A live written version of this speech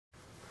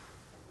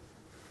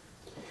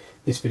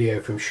This video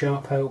from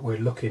Sharp Help, we're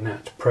looking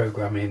at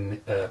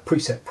programming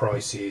preset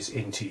prices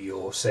into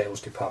your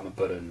sales department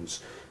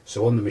buttons.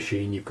 So on the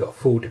machine you've got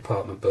 4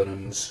 department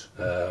buttons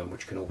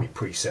which can all be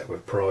preset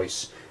with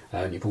price,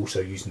 and you've also,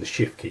 using the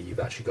shift key,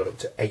 you've actually got up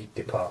to 8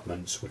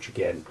 departments which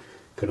again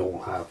can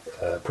all have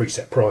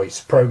preset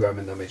price.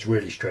 Programming them is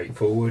really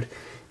straightforward.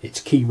 It's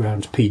key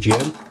rounds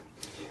PGM,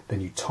 then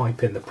you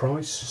type in the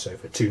price, so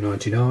for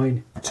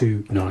 $2.99,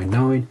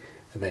 $2.99,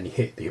 and then you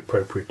hit the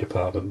appropriate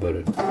department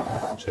button.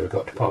 So we've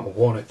got department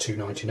 1 at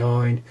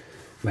 $2.99,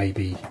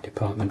 maybe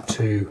department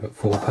 2 at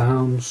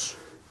 £4,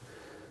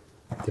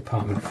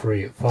 department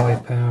 3 at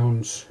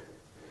 £5,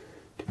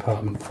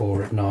 department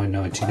 4 at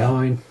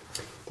 $9.99.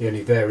 The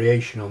only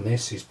variation on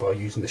this is by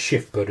using the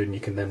shift button you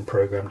can then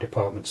program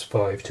departments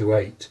 5 to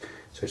 8.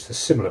 So it's a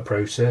similar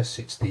process.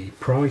 It's the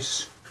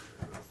price,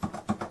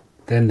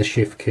 then the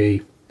shift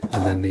key,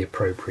 and then the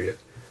appropriate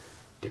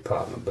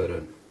department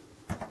button.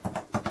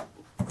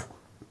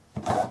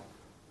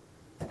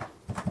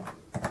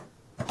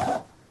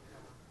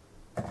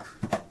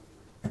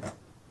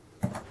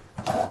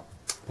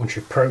 Once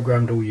you've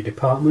programmed all your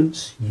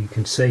departments, you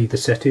can save the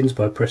settings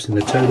by pressing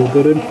the total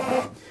button.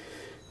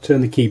 Turn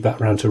the key back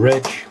round to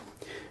reg,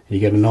 and you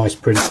get a nice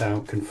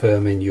printout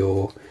confirming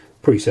your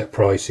preset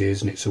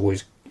prices, and it's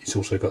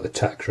also got the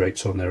tax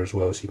rates on there as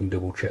well, so you can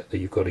double check that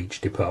you've got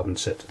each department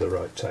set to the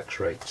right tax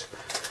rate.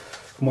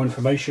 For more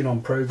information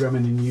on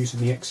programming and using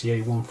the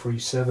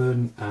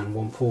XE-A137 and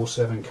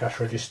 147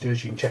 cash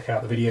registers, you can check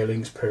out the video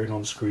links appearing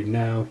on screen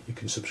now. You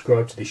can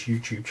subscribe to this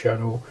YouTube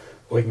channel,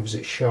 or you can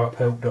visit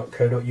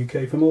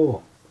sharphelp.co.uk for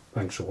more.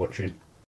 Thanks for watching.